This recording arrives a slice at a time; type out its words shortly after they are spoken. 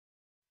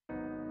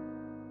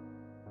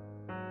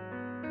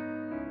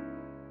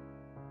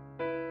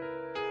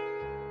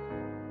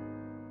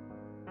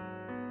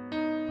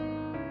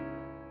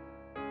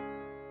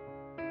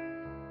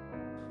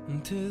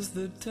And 'tis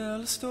that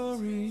tell a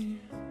story.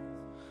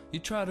 You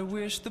try to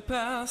wish the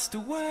past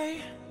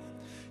away.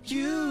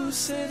 You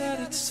say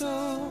that it's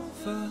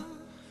over,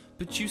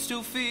 but you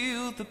still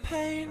feel the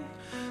pain.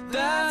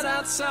 That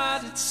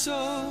outside it's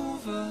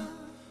over,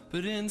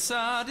 but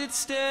inside it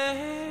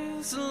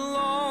stays a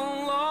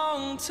long,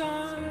 long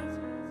time.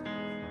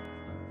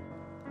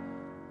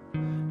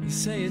 You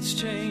say it's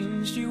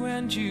changed you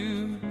and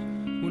you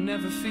will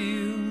never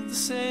feel the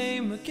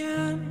same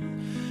again.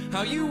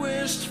 How you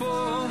wished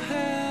for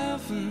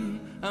heaven,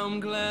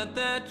 I'm glad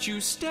that you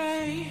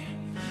stay.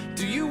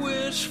 Do you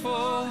wish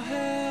for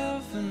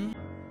heaven?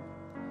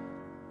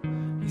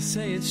 You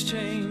say it's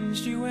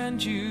changed you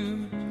and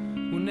you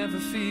will never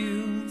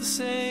feel the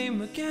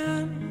same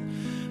again.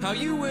 How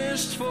you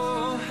wished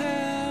for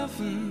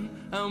heaven,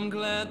 I'm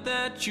glad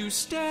that you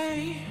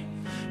stay.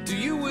 Do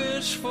you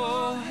wish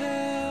for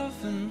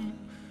heaven?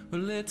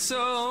 Well, it's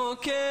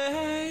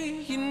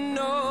okay, you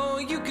know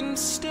you can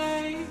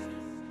stay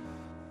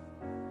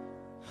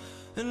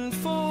and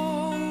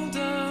fall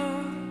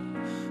down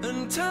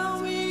and tell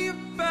me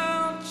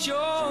about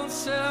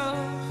yourself,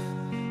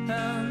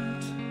 and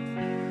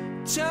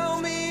tell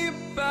me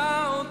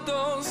about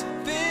those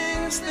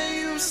things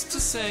they used to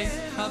say,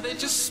 how they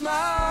just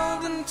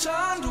smiled and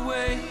turned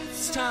away.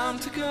 It's time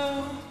to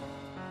go.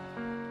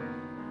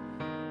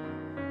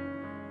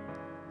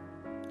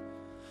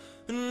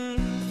 And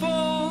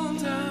fall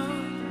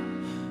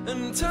down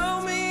and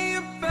tell me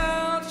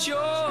about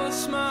your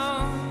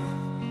smile,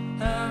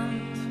 and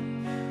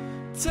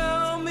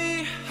tell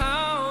me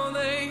how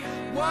they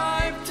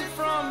wiped it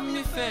from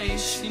your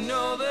face. You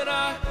know that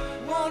I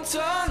won't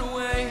turn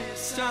away.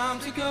 It's time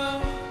to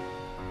go.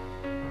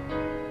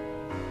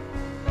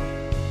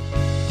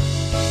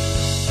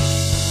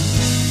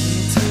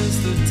 It is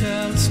the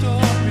tell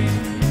story.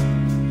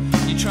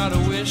 You try to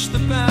wish the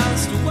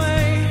past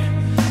away.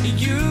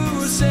 You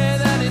say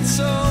that it's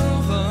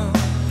over,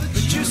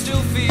 but you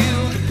still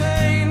feel the